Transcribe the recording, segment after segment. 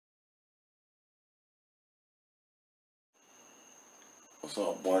What's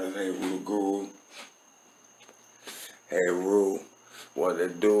up, boy? This Heru the Guru. Heru, what they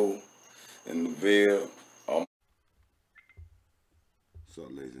do in the Ville. What's up,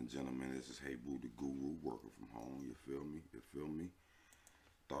 ladies and gentlemen? This is Heru the Guru, working from home. You feel me? You feel me?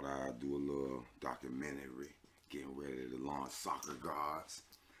 Thought I'd do a little documentary, getting ready to launch Soccer Gods.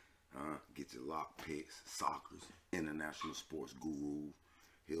 Get your lock picks, Soccer's, International Sports Guru,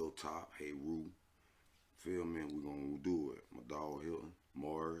 Hilltop, Heru. Feel me? We're gonna do it. My dog Hilton,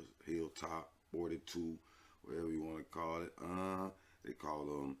 Mars, Hilltop, 42, whatever you want to call it. They call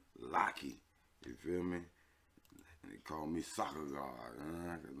them lockie. You feel me? And they call me Soccer God,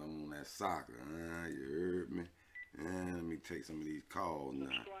 cause I'm on that soccer. You heard me? Let me take some of these calls now.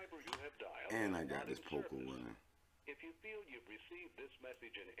 And I got this poker running. If you feel you've received this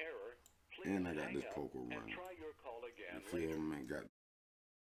message in error, please and I got this hang up poker running. and try your call again You feel me? Got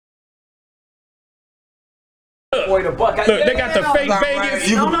Boy, the buck. Look, they got the fake Vegas.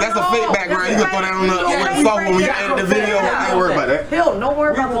 That's a fake background. You can throw that on the phone when you edit the video. Don't worry about that. Hilton, don't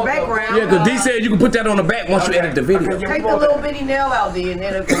worry about the background. Yeah, because D said you can put that on the back once you edit the video. Take the little bitty nail out there and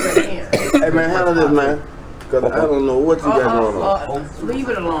then it'll go back in. Hey man, handle this, man. Cause I don't know what you got going on. Leave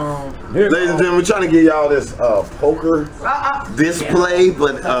it alone. Ladies and gentlemen, we're trying to get y'all this poker display,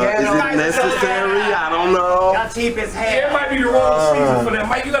 but is it necessary? I don't know. Y'all cheap as hell. It might be the wrong season for that.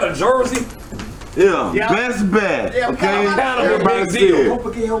 Mike, you got a jersey? Yeah, best bet. Okay, everybody see it. Don't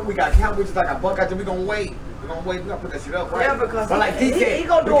forget him. We got Cowboys like a buck out there. We gonna wait. We gonna wait. We gonna put that shit up, right? Yeah, because but like he said, he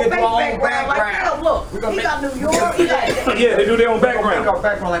gonna do a fake background like hell. Look, he got New York. He got Yeah, they do their own background. We gonna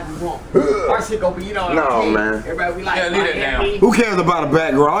background like we want. Our shit gonna be, you know. No, man. Everybody we like. Yeah, leave it down. Who cares about a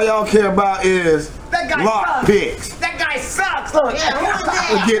background? All y'all care about is that guy lock sucks. picks. That guy sucks. Look. Yeah, who is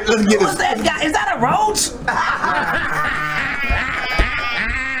that? Let's get Who's that guy? Is that a roach?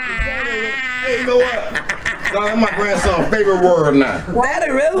 Hey, you know what? That's my grandson's favorite word now. That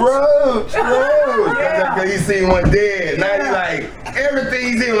a roach? Roach. Because he seen one dead. Now he's like,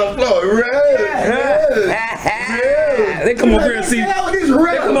 everything he's on the floor. Roach. They come over here and see.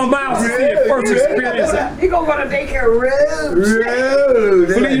 They come on by and see their first experience. He gonna go to daycare roach.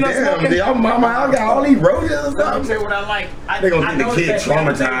 Mama, I got all these roaches and I'm stuff. tell you what I like. They gonna get the kid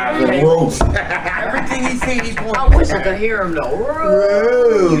traumatized with roach. Everything he seen, he's going. I wish I could hear him though.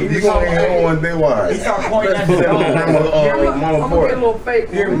 Roach. You gonna hear one day why? He started pointing at the dogs. I'm gonna get a little fake.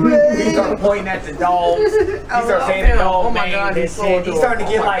 He started pointing at the dogs. He started saying the dog oh my name God, and he's so shit. He's starting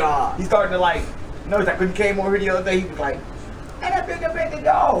to get adorable. like, he's starting to like, notice like when he came over here the other day, he was like, hey, that big the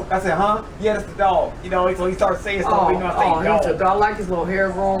dog. I said, huh? Yeah, that's the dog. You know, so he started saying stuff, you know, I say dog. I like his little hair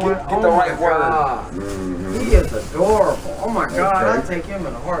growing. Get the right word. He is adorable. Oh my God, I'd take him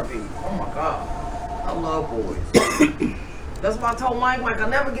in a heartbeat. Oh my God. I love boys. That's why I told Mike, I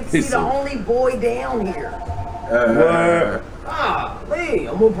never get to see the only boy down here. Lee,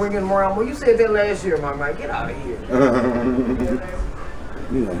 I'm gonna bring him around. Well, you said that last year, Mike. Get out of here.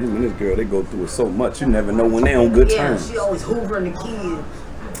 You know, him and this girl, they go through it so much, you never know when they're on good terms. She always hoovering the kids.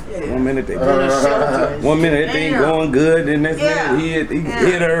 Yeah. One minute they one minute it ain't going good, and next minute he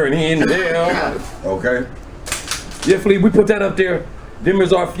hit her and he in jail. Okay. Yeah, Flea, we put that up there. Them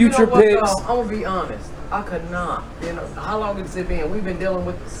is our future picks. I'm gonna be honest. I could not. You know, how long has it been? We've been dealing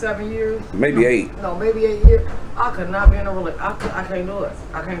with 7 years. Maybe 8. No, maybe 8 years. I could not be in a relationship. I can't do it.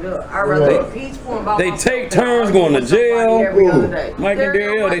 I can't do it. I'd rather be peaceful about They take turns going to jail. Every other day. Mike and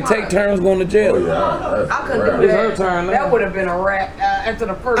Dale, they take turns going to jail. I couldn't do It's that. her turn now. That would have been a wrap after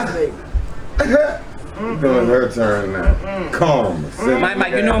the first baby. Doing her turn now. Calm.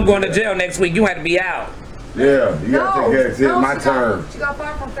 Mike, you know I'm going to jail next week. You have to be out. Yeah, you gotta take care of it. My turn. She got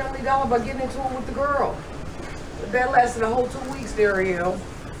fired from Family Dollar by getting into it with the girl. That lasted a whole 2 weeks there, you know.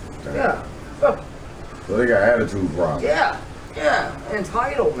 Yeah. So they got attitude problems. Yeah.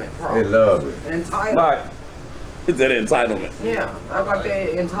 Entitlement problem. They love it. Entitled. Right. It's that entitlement. Yeah, I got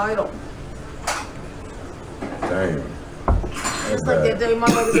that entitled. Damn. It's like that day my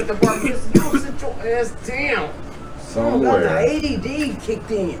mother at the barbecue. You sit your ass down. Somewhere. The ADD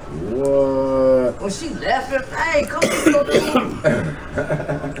kicked in. What? When she left it, hey, come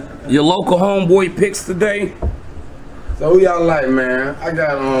on. Your local homeboy picks today. So who y'all like, man? I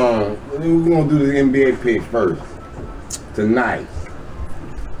got we're gonna do the NBA pick first. Tonight.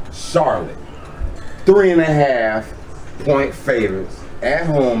 Charlotte. 3.5 point favorites at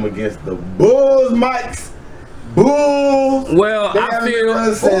home against the Bulls, Mike's. Bulls. Well, I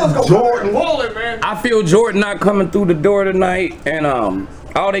feel Jordan not coming through the door tonight, and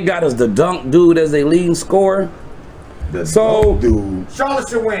all they got is the dunk dude as their leading scorer. Dunk dude. Charlotte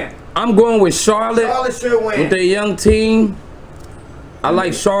should win. I'm going with Charlotte. Charlotte should win. With their young team. I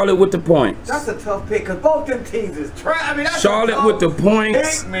like Charlotte with the points. That's a tough pick because both them teams is trash. I mean, that's Charlotte with the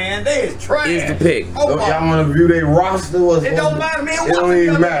points. pick, man, they is trash. Is the pick. Oh, Y'all want to view their roster? it don't matter, man. It don't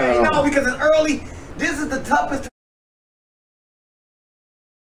even matter. No, because it's early. This is the toughest